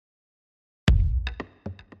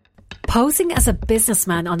Posing as a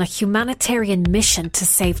businessman on a humanitarian mission to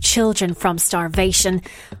save children from starvation,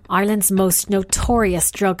 Ireland's most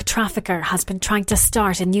notorious drug trafficker has been trying to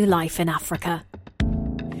start a new life in Africa.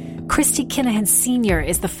 Christy Kinahan Sr.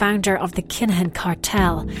 is the founder of the Kinahan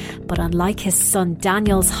Cartel, but unlike his son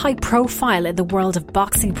Daniel's high profile in the world of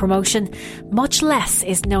boxing promotion, much less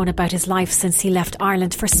is known about his life since he left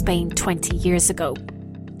Ireland for Spain 20 years ago.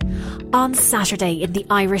 On Saturday in the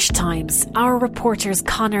Irish Times, our reporters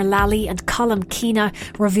Conor Lally and Colm Keena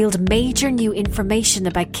revealed major new information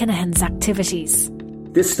about Kinahan's activities.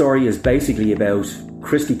 This story is basically about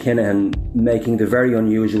Christy Kinahan making the very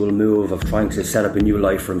unusual move of trying to set up a new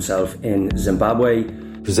life for himself in Zimbabwe.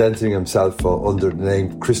 Presenting himself under the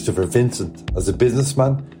name Christopher Vincent as a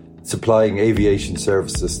businessman, supplying aviation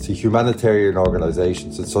services to humanitarian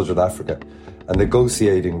organisations in Southern Africa and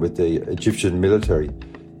negotiating with the Egyptian military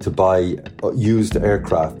to buy used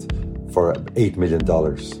aircraft for $8 million.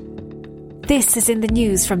 This is in the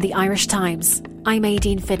news from the Irish Times. I'm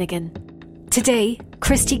Aideen Finnegan. Today,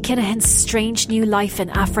 Christy Kinahan's strange new life in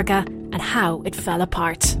Africa and how it fell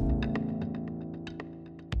apart.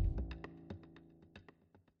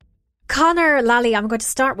 Conor Lally, I'm going to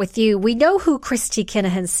start with you. We know who Christy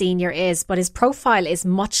Kinahan Sr. is, but his profile is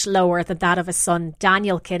much lower than that of his son,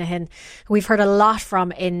 Daniel Kinahan, who we've heard a lot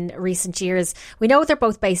from in recent years. We know they're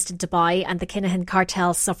both based in Dubai, and the Kinahan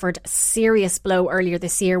cartel suffered a serious blow earlier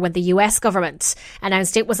this year when the US government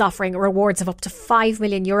announced it was offering rewards of up to €5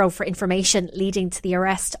 million for information leading to the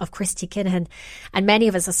arrest of Christy Kinahan and many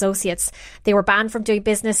of his associates. They were banned from doing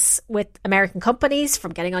business with American companies,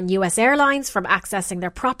 from getting on US airlines, from accessing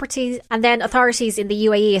their properties. And then authorities in the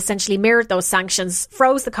UAE essentially mirrored those sanctions,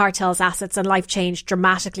 froze the cartel's assets, and life changed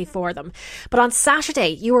dramatically for them. But on Saturday,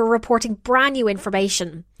 you were reporting brand new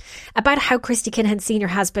information about how Christy Kinahan Sr.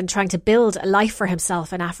 has been trying to build a life for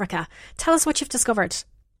himself in Africa. Tell us what you've discovered.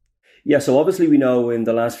 Yeah, so obviously we know in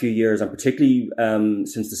the last few years, and particularly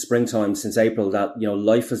since the springtime, since April, that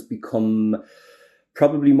life has become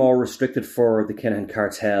probably more restricted for the Kinahan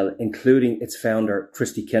cartel, including its founder,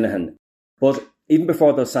 Christy Kinahan. But even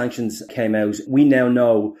before those sanctions came out, we now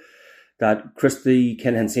know that Christy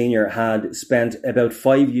Kinahan Sr. had spent about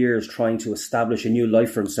 5 years trying to establish a new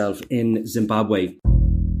life for himself in Zimbabwe.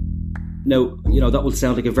 Now, that will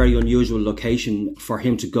sound like a very unusual location for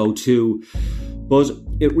him to go to, but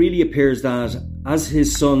it really appears that as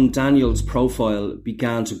his son Daniel's profile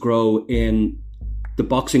began to grow in the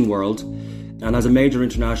boxing world, and as a major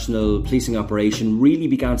international policing operation really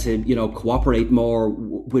began to, cooperate more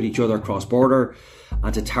with each other cross-border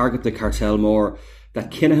and to target the cartel more,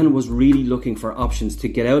 that Kinahan was really looking for options to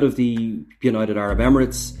get out of the United Arab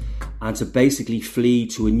Emirates and to basically flee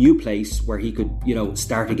to a new place where he could,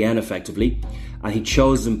 start again effectively. And he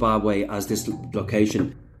chose Zimbabwe as this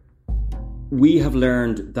location. We have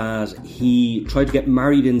learned that he tried to get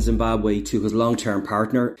married in Zimbabwe to his long-term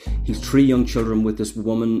partner. He's 3 young children with this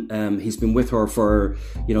woman. He's been with her for,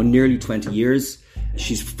 nearly 20 years.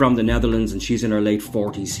 She's from the Netherlands and she's in her late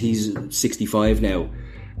 40s. He's 65 now.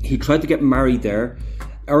 He tried to get married there.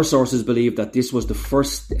 Our sources believe that this was the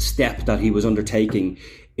first step that he was undertaking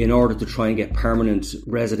in order to try and get permanent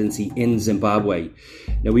residency in Zimbabwe.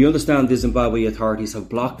 Now, we understand the Zimbabwe authorities have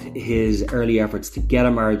blocked his early efforts to get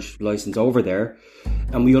a marriage license over there,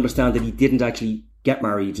 and we understand that he didn't actually get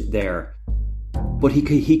married there. But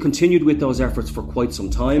he continued with those efforts for quite some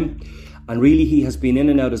time, and really he has been in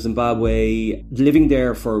and out of Zimbabwe, living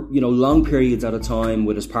there for long periods at a time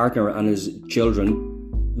with his partner and his children.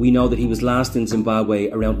 We know that he was last in Zimbabwe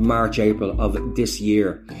around March, April of this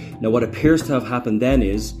year. Now, what appears to have happened then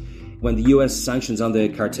is, when the US sanctions on the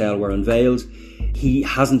cartel were unveiled, he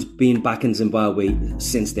hasn't been back in Zimbabwe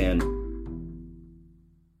since then.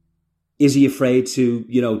 Is he afraid to,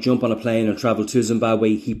 jump on a plane and travel to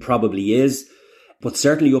Zimbabwe? He probably is. But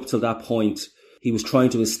certainly up till that point, he was trying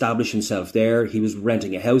to establish himself there. He was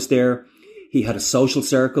renting a house there. He had a social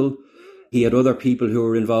circle. He had other people who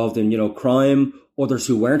were involved in, crime, others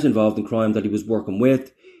who weren't involved in crime that he was working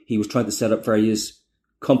with. He was trying to set up various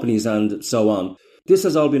companies and so on. This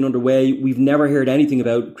has all been underway. We've never heard anything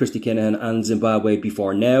about Christy Kinahan and Zimbabwe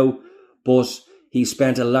before now, but he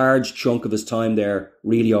spent a large chunk of his time there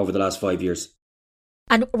really over the last 5 years.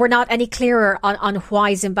 And we're not any clearer on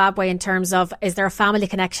why Zimbabwe, in terms of, is there a family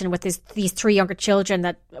connection with these 3 younger children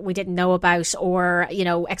that we didn't know about, or,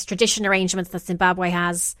 extradition arrangements that Zimbabwe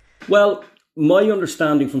has? Well, my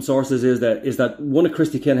understanding from sources is that one of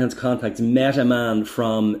Christy Kinahan's contacts met a man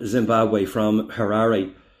from Zimbabwe, from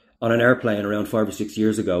Harare, on an airplane around 5 or 6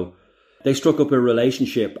 years ago. They struck up a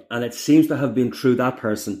relationship, and it seems to have been through that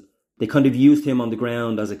person. They kind of used him on the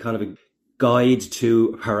ground as a kind of a guide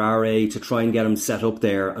to Harare to try and get him set up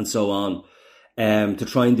there and so on, to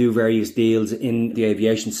try and do various deals in the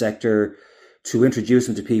aviation sector, to introduce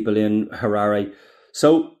him to people in Harare.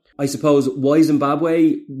 So I suppose, why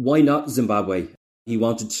Zimbabwe? Why not Zimbabwe? He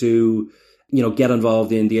wanted to, get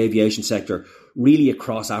involved in the aviation sector really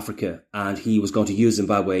across Africa, and he was going to use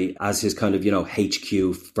Zimbabwe as his kind of, HQ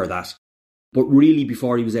for that. But really,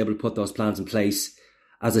 before he was able to put those plans in place,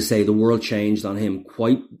 as I say, the world changed on him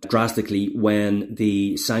quite drastically when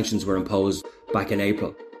the sanctions were imposed back in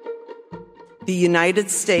April. The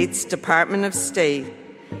United States Department of State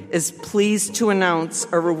is pleased to announce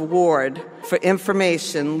a reward for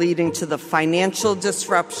information leading to the financial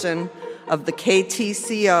disruption of the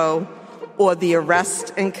KTCO or the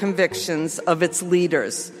arrest and convictions of its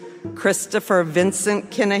leaders, Christopher Vincent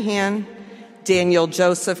Kinahan, Daniel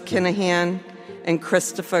Joseph Kinahan, and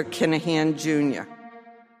Christopher Kinahan Jr.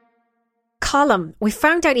 Colm, we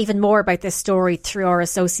found out even more about this story through our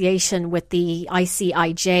association with the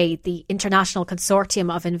ICIJ, the International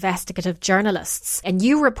Consortium of Investigative Journalists, and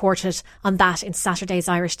you reported on that in Saturday's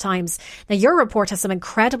Irish Times. Now, your report has some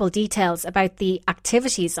incredible details about the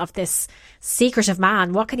activities of this secretive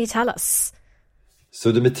man. What can you tell us?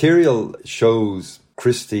 So the material shows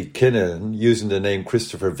Christy Kinahan using the name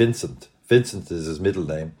Christopher Vincent. Vincent is his middle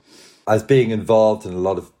name, as being involved in a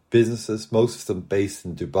lot of businesses, most of them based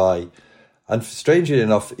in Dubai. And strangely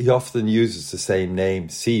enough, he often uses the same name,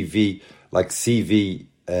 CV, like CV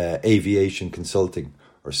Aviation Consulting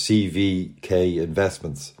or CVK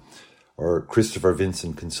Investments or Christopher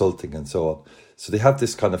Vincent Consulting and so on. So they have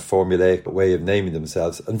this kind of formulaic way of naming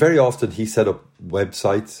themselves. And very often he set up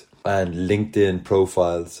websites and LinkedIn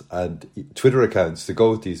profiles and Twitter accounts to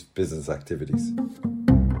go with these business activities.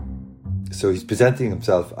 So he's presenting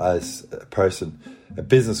himself as a person, a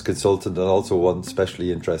business consultant, and also one specially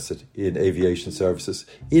interested in aviation services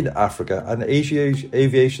in Africa and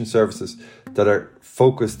aviation services that are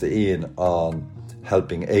focused in on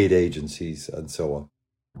helping aid agencies and so on.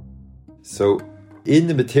 So in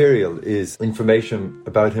the material is information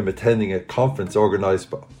about him attending a conference organised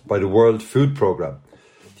by the World Food Programme,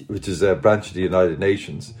 which is a branch of the United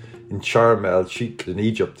Nations, in Sharm el-Sheikh in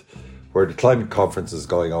Egypt, where the climate conference is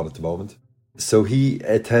going on at the moment. So he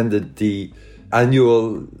attended the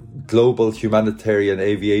annual Global Humanitarian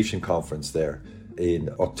Aviation Conference there in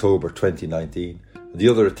October 2019. The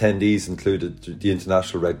other attendees included the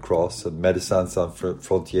International Red Cross and Médecins Sans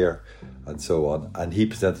Frontières and so on. And he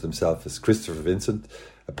presented himself as Christopher Vincent,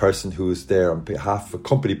 a person who was there on behalf of a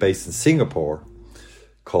company based in Singapore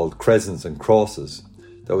called Crescents and Crosses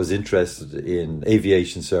that was interested in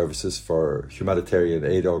aviation services for humanitarian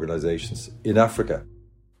aid organisations in Africa.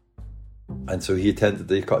 And so he attended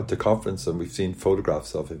the conference, and we've seen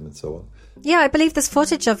photographs of him and so on. Yeah, I believe there's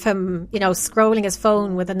footage of him, scrolling his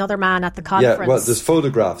phone with another man at the conference. Yeah, well, there's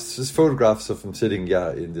photographs. There's photographs of him sitting,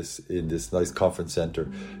 in this nice conference centre,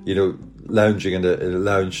 lounging in a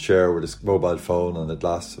lounge chair with his mobile phone and a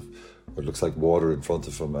glass of what looks like water in front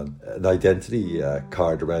of him, and an identity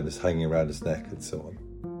card hanging around his neck and so on.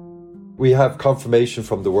 We have confirmation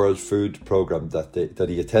from the World Food Programme that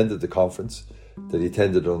he attended the conference, that he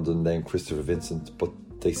attended under the name Christopher Vincent, but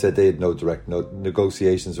they said they had no direct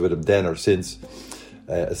negotiations with him then or since,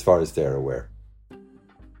 as far as they're aware.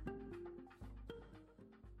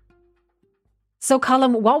 So,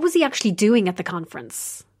 Colm, what was he actually doing at the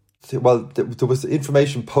conference? Well, there was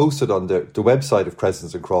information posted on the website of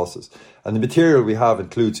Crescents and Crosses, and the material we have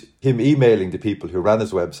includes him emailing the people who ran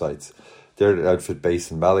his websites. They're an outfit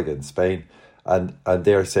based in Malaga in Spain, and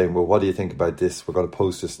they're saying, well, what do you think about this? We're going to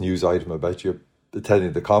post this news item about you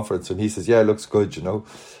attending the conference. And he says, yeah, it looks good,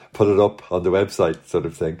 put it up on the website sort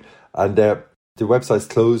of thing. And the website's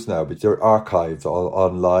closed now, but they're archived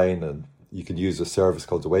online, and you can use a service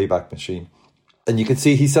called the Wayback Machine. And you can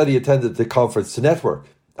see he said he attended the conference to network.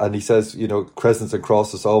 And he says, Crescents and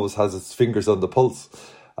Crosses always has its fingers on the pulse.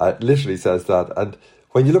 Literally says that. And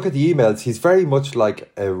when you look at the emails, he's very much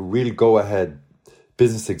like a real go-ahead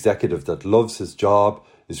business executive that loves his job,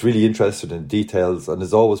 is really interested in details, and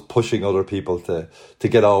is always pushing other people to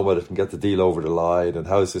get on with it and get the deal over the line. And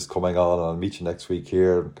how is this coming on? I'll meet you next week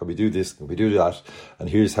here. Can we do this? Can we do that? And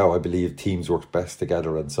here's how I believe teams work best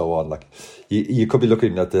together and so on. Like you could be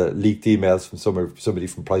looking at the leaked emails from somebody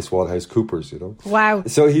from PricewaterhouseCoopers, Wow.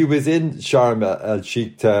 So he was in Sharm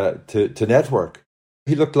el-Sheikh to network.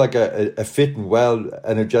 He looked like a fit and well,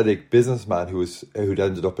 energetic businessman who'd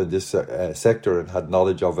ended up in this sector and had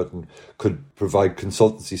knowledge of it and could provide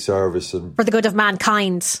consultancy service and for the good of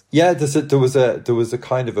mankind. Yeah, there was a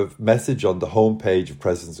kind of a message on the homepage of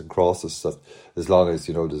Crescents and Crosses that as long as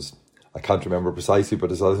there's I can't remember precisely,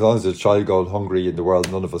 but as long as there's a child going hungry in the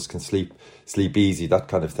world, none of us can sleep easy, that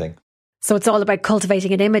kind of thing. So it's all about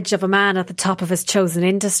cultivating an image of a man at the top of his chosen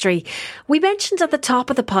industry. We mentioned at the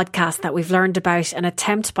top of the podcast that we've learned about an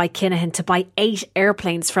attempt by Kinahan to buy 8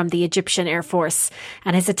 airplanes from the Egyptian Air Force.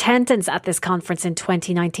 And his attendance at this conference in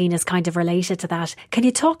 2019 is kind of related to that. Can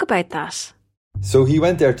you talk about that? So he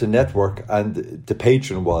went there to network, and the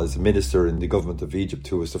patron was a minister in the government of Egypt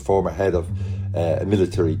who was the former head of a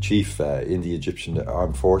military chief in the Egyptian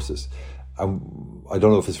armed forces. I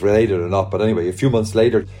don't know if it's related or not, but anyway, a few months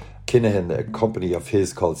later, Kinahan, a company of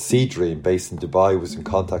his called Sea Dream, based in Dubai, was in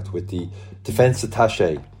contact with the defence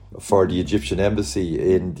attaché for the Egyptian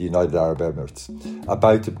embassy in the United Arab Emirates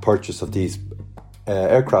about the purchase of these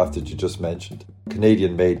aircraft that you just mentioned.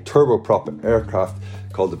 Canadian-made turboprop aircraft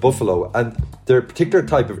called the Buffalo, and they're a particular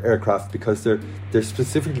type of aircraft because they're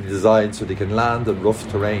specifically designed so they can land on rough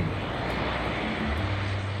terrain.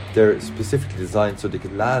 They're specifically designed so they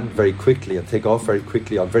can land very quickly and take off very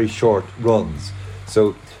quickly on very short runs.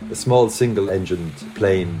 So a small single-engined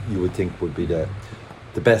plane you would think would be the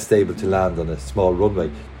best able to land on a small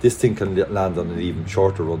runway. This thing can land on an even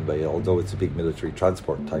shorter runway, although it's a big military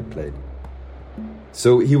transport type plane.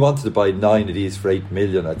 So he wanted to buy 9 of these for 8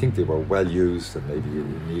 million. I think they were well used and maybe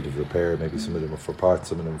in need of repair. Maybe some of them were for parts,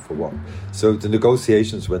 some of them for work. So the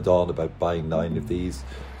negotiations went on about buying 9 of these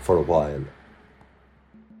for a while.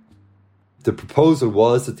 The proposal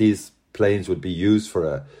was that these planes would be used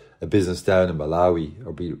for a business down in Malawi,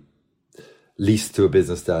 or be leased to a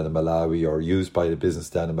business down in Malawi, or used by the business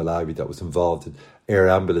down in Malawi that was involved in air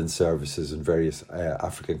ambulance services in various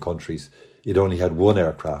African countries. It only had 1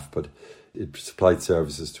 aircraft, but it supplied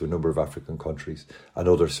services to a number of African countries and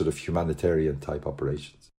other sort of humanitarian type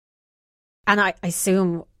operations. And I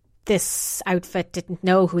assume this outfit didn't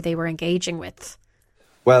know who they were engaging with.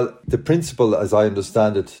 Well, the principal, as I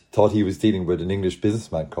understand it, thought he was dealing with an English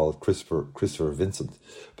businessman called Christopher Vincent.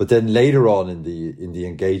 But then later on in the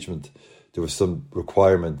engagement, there was some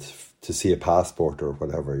requirement to see a passport or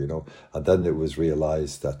whatever, and then it was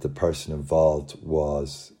realised that the person involved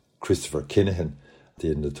was Christopher Kinahan,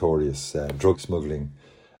 the notorious drug smuggling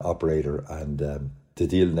operator, and the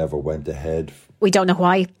deal never went ahead. We don't know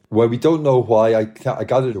why. Well, we don't know why. I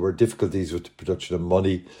gather there were difficulties with the production of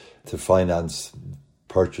money to finance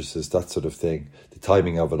purchases, that sort of thing. The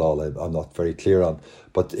timing of it all, I'm not very clear on,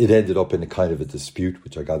 but it ended up in a kind of a dispute,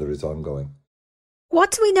 which I gather is ongoing.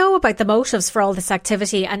 What do we know about the motives for all this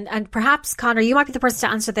activity? And perhaps, Conor, you might be the person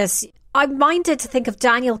to answer this. I'm minded to think of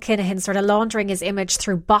Daniel Kinahan sort of laundering his image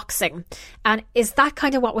through boxing. And is that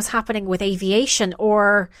kind of what was happening with aviation?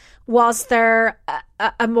 Or was there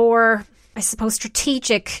a more, I suppose,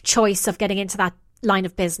 strategic choice of getting into that line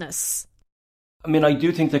of business? I mean, I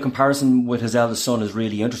do think the comparison with his eldest son is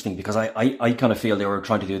really interesting, because I kind of feel they were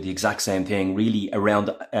trying to do the exact same thing really around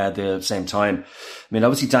the same time. I mean,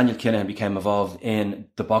 obviously Daniel Kinahan became involved in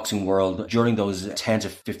the boxing world during those 10 to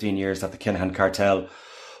 15 years that the Kinahan cartel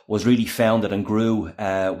was really founded and grew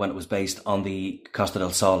when it was based on the Costa del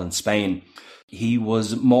Sol in Spain. He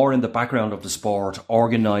was more in the background of the sport,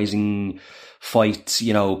 organising fights,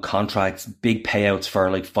 contracts, big payouts for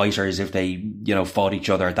like fighters if they, fought each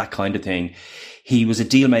other, that kind of thing. He was a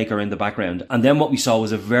deal maker in the background. And then what we saw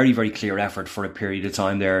was a very, very clear effort for a period of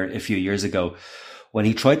time there a few years ago, when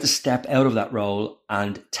he tried to step out of that role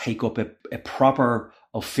and take up a proper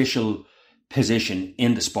official position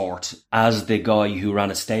in the sport as the guy who ran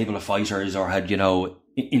a stable of fighters or had,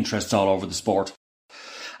 interests all over the sport.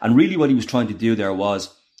 And really what he was trying to do there was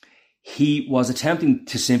he was attempting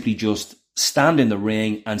to simply just stand in the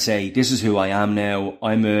ring and say, this is who I am now.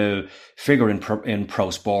 I'm a figure in pro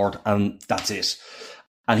sport, and that's it.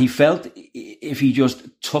 And he felt if he just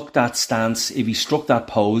took that stance, if he struck that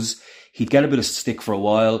pose, he'd get a bit of stick for a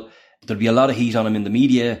while. There'd be a lot of heat on him in the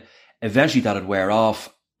media. Eventually that'd wear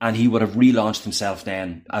off, and he would have relaunched himself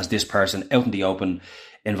then as this person out in the open,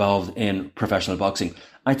 involved in professional boxing.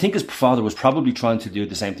 I think his father was probably trying to do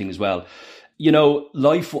the same thing as well.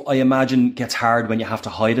 Life, I imagine, gets hard when you have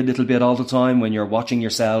to hide a little bit all the time, when you're watching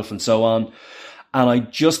yourself and so on. And I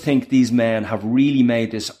just think these men have really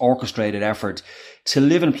made this orchestrated effort to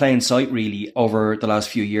live in plain sight, really, over the last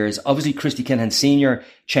few years. Obviously, Christy Kinahan Sr.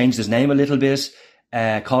 changed his name a little bit,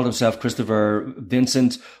 called himself Christopher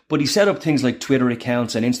Vincent, but he set up things like Twitter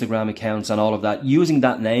accounts and Instagram accounts and all of that, using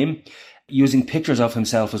that name, using pictures of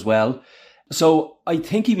himself as well. So I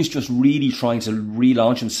think he was just really trying to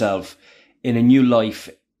relaunch himself in a new life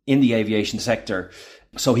in the aviation sector,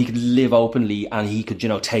 so he could live openly and he could,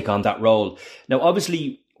 take on that role. Now,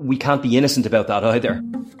 obviously, we can't be innocent about that either.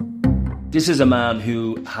 This is a man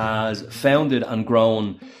who has founded and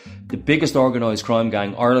grown the biggest organised crime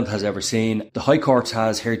gang Ireland has ever seen. The High Court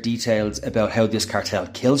has heard details about how this cartel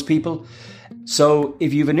kills people. So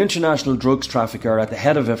if you have an international drugs trafficker at the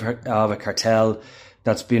head of a cartel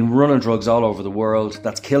that's been running drugs all over the world,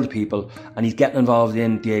 that's killed people, and he's getting involved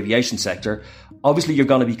in the aviation sector, obviously you're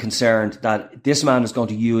going to be concerned that this man is going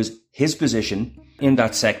to use his position in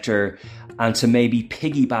that sector and to maybe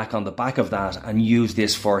piggyback on the back of that and use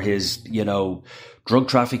this for his, drug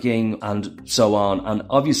trafficking and so on. And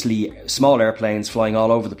obviously small airplanes flying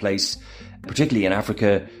all over the place, particularly in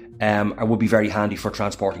Africa, would be very handy for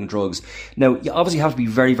transporting drugs. Now, you obviously have to be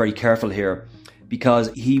very, very careful here,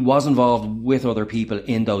 because he was involved with other people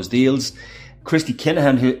in those deals. Christy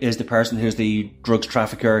Kinahan, who is the person who's the drugs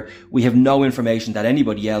trafficker, we have no information that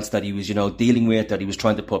anybody else that he was, dealing with, that he was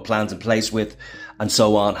trying to put plans in place with, and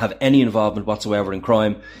so on, have any involvement whatsoever in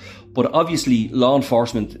crime. But obviously, law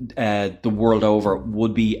enforcement the world over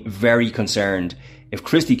would be very concerned if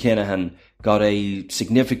Christy Kinahan got a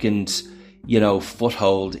significant,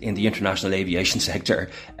 foothold in the international aviation sector.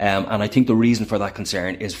 And I think the reason for that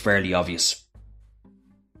concern is fairly obvious.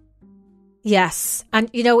 Yes. And,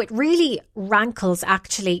 it really rankles,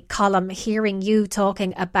 actually, Colm, hearing you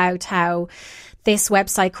talking about how this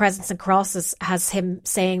website, Crescents and Crosses, has him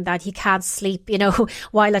saying that he can't sleep,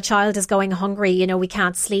 while a child is going hungry, we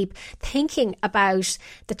can't sleep. Thinking about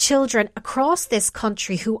the children across this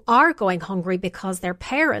country who are going hungry because their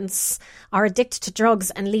parents are addicted to drugs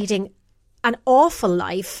and leading an awful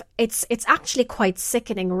life. It's actually quite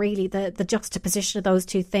sickening, really, the juxtaposition of those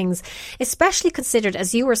two things, especially considered,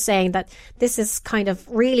 as you were saying, that this is kind of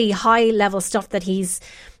really high level stuff that he's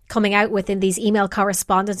coming out with in these email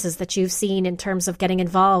correspondences that you've seen in terms of getting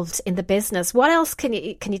involved in the business. What else can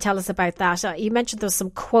you tell us about that? You mentioned there's some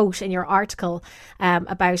quote in your article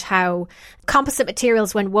about how composite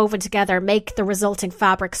materials, when woven together, make the resulting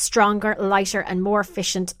fabric stronger, lighter and more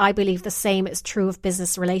efficient. I believe the same is true of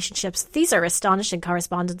business relationships. These are astonishing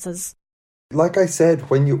correspondences. Like I said,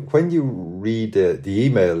 when you read the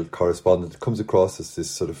email correspondence, it comes across as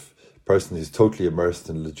this sort of person who's totally immersed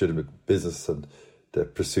in legitimate business and the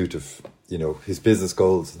pursuit of, his business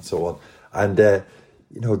goals and so on. And,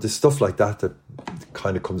 there's stuff like that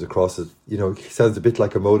kind of comes across as, he sounds a bit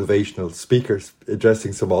like a motivational speaker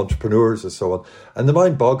addressing some entrepreneurs or so on. And the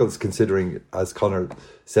mind boggles, considering, as Conor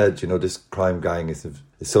said, this crime gang is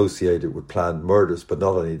associated with planned murders. But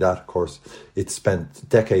not only that, of course, it's spent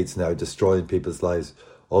decades now destroying people's lives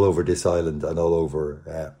all over this island and all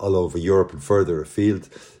over Europe and further afield.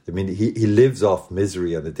 I mean, he lives off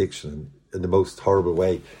misery and addiction in the most horrible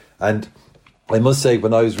way. And I must say,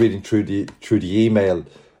 when I was reading through the email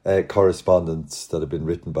correspondence that had been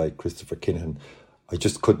written by Christopher Kinahan, I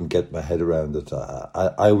just couldn't get my head around it.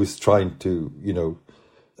 I was trying to,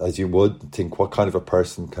 as you would think, what kind of a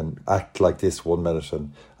person can act like this 1 minute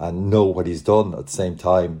and know what he's done at the same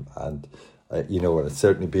time. And, and it's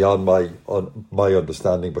certainly beyond my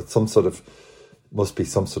understanding, but must be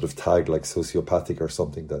some sort of tag like sociopathic or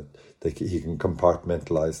something that he can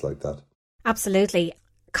compartmentalise like that. Absolutely.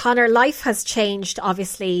 Conor, life has changed,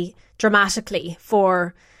 obviously, dramatically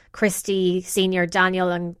for Christy Sr., Daniel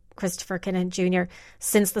and Christopher Kinahan Jr.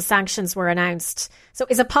 since the sanctions were announced. So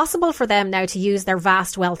is it possible for them now to use their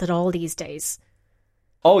vast wealth at all these days?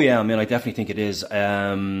 Oh, yeah. I mean, I definitely think it is.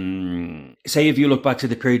 Say if you look back to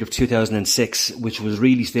the period of 2006, which was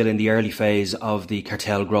really still in the early phase of the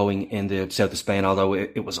cartel growing in the south of Spain, although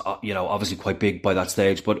it was, obviously quite big by that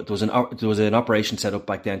stage. But there was an operation set up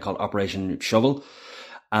back then called Operation Shovel.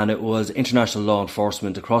 And it was international law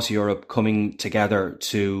enforcement across Europe coming together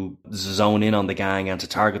to zone in on the gang and to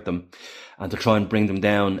target them and to try and bring them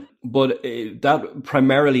down. But that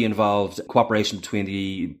primarily involved cooperation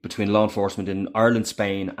between law enforcement in Ireland,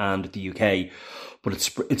 Spain and the UK. But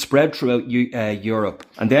it spread throughout Europe.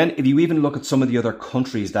 And then if you even look at some of the other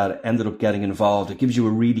countries that ended up getting involved, it gives you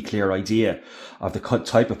a really clear idea of the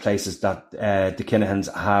type of places that the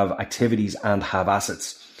Kinahans have activities and have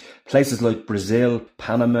assets. Places like Brazil,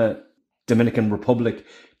 Panama, Dominican Republic,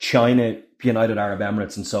 China, United Arab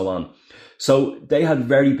Emirates and so on. So they had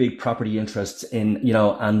very big property interests in,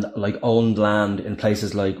 and like owned land in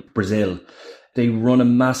places like Brazil. They run a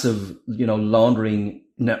massive, laundering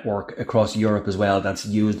network across Europe as well that's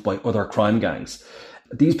used by other crime gangs.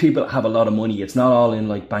 These people have a lot of money. It's not all in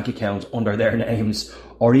like bank accounts under their names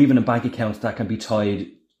or even in bank accounts that can be tied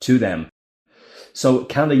to them. So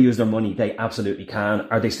can they use their money? They absolutely can.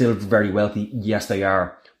 Are they still very wealthy? Yes, they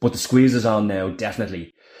are. But the squeeze is on now,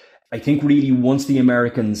 definitely. I think really once the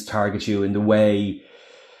Americans target you in the way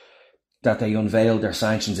that they unveiled their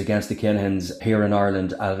sanctions against the Kinahans here in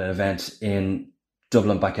Ireland at an event in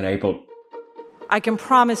Dublin back in April. I can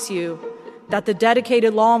promise you that the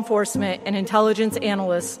dedicated law enforcement and intelligence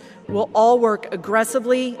analysts will all work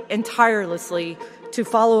aggressively and tirelessly to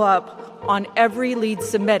follow up on every lead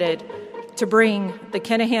submitted to bring the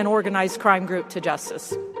Kinahan organized crime group to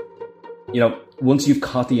justice. Once you've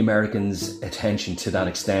caught the Americans' attention to that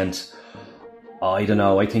extent, I don't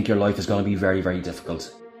know, I think your life is going to be very, very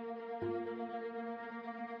difficult.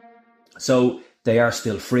 So they are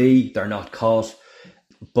still free, they're not caught,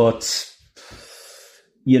 but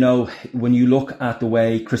when you look at the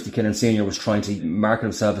way Christy Kinahan Sr. was trying to market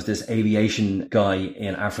himself as this aviation guy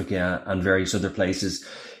in Africa and various other places,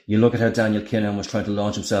 you look at how Daniel Kinahan was trying to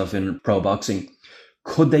launch himself in pro boxing.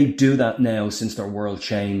 Could they do that now since their world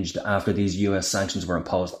changed after these US sanctions were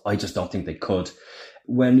imposed? I just don't think they could.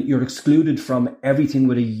 When you're excluded from everything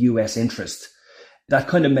with a US interest, that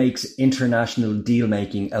kind of makes international deal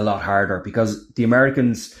making a lot harder, because the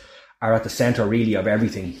Americans are at the center really of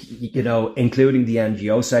everything, including the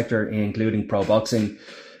NGO sector, including pro boxing.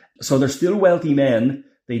 So they're still wealthy men.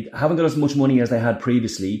 They haven't got as much money as they had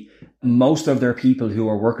previously. Most of their people who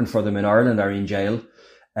are working for them in Ireland are in jail.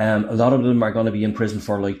 A lot of them are going to be in prison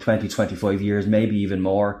for like 20, 25 years, maybe even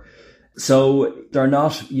more. So they're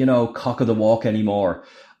not, cock of the walk anymore.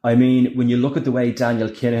 I mean, when you look at the way Daniel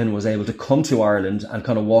Kinahan was able to come to Ireland and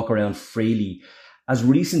kind of walk around freely, as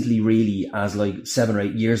recently really as like 7 or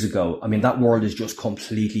 8 years ago, I mean, that world is just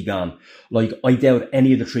completely gone. Like, I doubt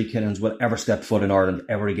any of the three Kinahans will ever step foot in Ireland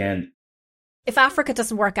ever again. If Africa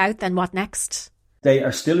doesn't work out, then what next? They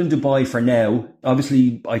are still in Dubai for now.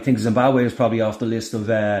 Obviously, I think Zimbabwe is probably off the list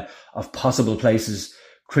of possible places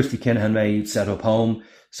Christy Kinahan may set up home,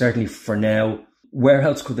 certainly for now. Where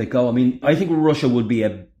else could they go? I mean, I think Russia would be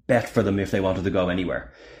a bet for them if they wanted to go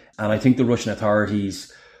anywhere. And I think the Russian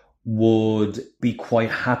authorities would be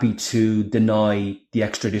quite happy to deny the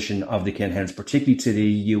extradition of the Kinahans, particularly to the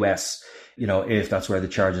US, if that's where the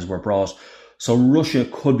charges were brought. So Russia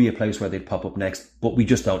could be a place where they'd pop up next, but we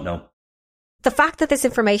just don't know. The fact that this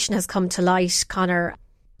information has come to light, Conor,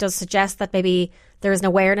 does suggest that maybe there is an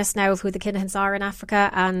awareness now of who the Kinahans are in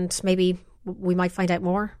Africa, and maybe we might find out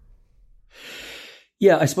more.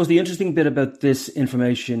 Yeah, I suppose the interesting bit about this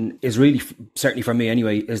information is really, certainly for me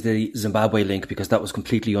anyway, is the Zimbabwe link, because that was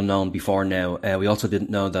completely unknown before now. We also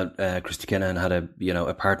didn't know that Christy Kinahan had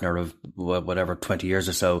a partner of whatever 20 years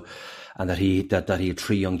or so, and that he had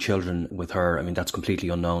 3 young children with her. I mean, that's completely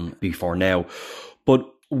unknown before now. But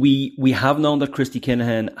we have known that Christy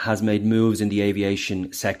Kinahan has made moves in the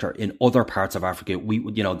aviation sector in other parts of Africa.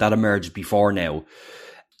 That emerged before now.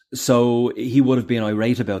 So he would have been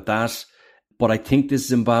irate about that. But I think this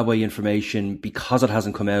Zimbabwe information, because it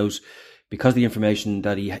hasn't come out, because the information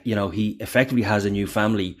that he effectively has a new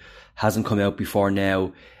family hasn't come out before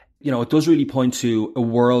now, it does really point to a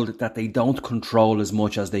world that they don't control as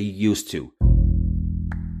much as they used to.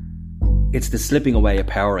 It's the slipping away of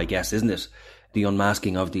power, I guess, isn't it? The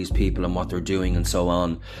unmasking of these people and what they're doing and so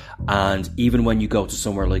on. And even when you go to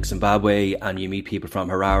somewhere like Zimbabwe and you meet people from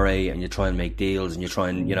Harare and you try and make deals and you try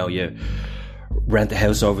and, you rent a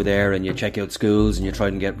house over there and you check out schools and you try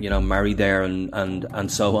and get, married there and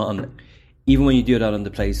so on. Even when you do that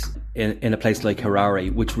in a place like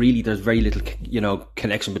Harare, which really there's very little,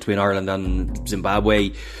 connection between Ireland and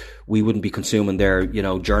Zimbabwe, we wouldn't be consuming their,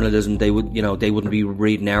 journalism. They wouldn't be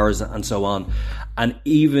reading ours and so on. And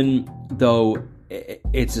even though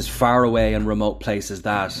it's as far away and remote place as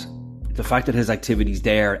that, the fact that his activities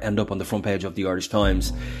there end up on the front page of the Irish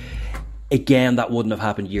Times, again, that wouldn't have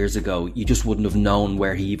happened years ago. You just wouldn't have known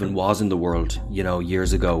where he even was in the world,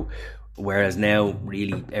 years ago. Whereas now,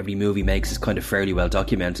 really, every move he makes is kind of fairly well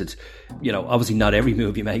documented. Obviously not every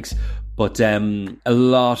move he makes, but a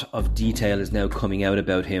lot of detail is now coming out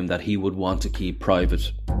about him that he would want to keep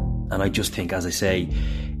private. And I just think, as I say,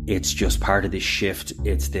 it's just part of this shift.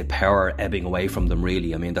 It's the power ebbing away from them,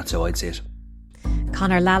 really. I mean, that's how I'd say it.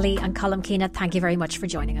 Conor Lally and Colm Keena, thank you very much for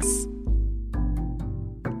joining us.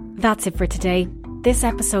 That's it for today. This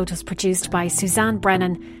episode was produced by Suzanne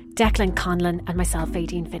Brennan, Declan Conlon and myself,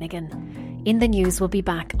 Aideen Finnegan. In the News will be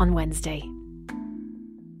back on Wednesday.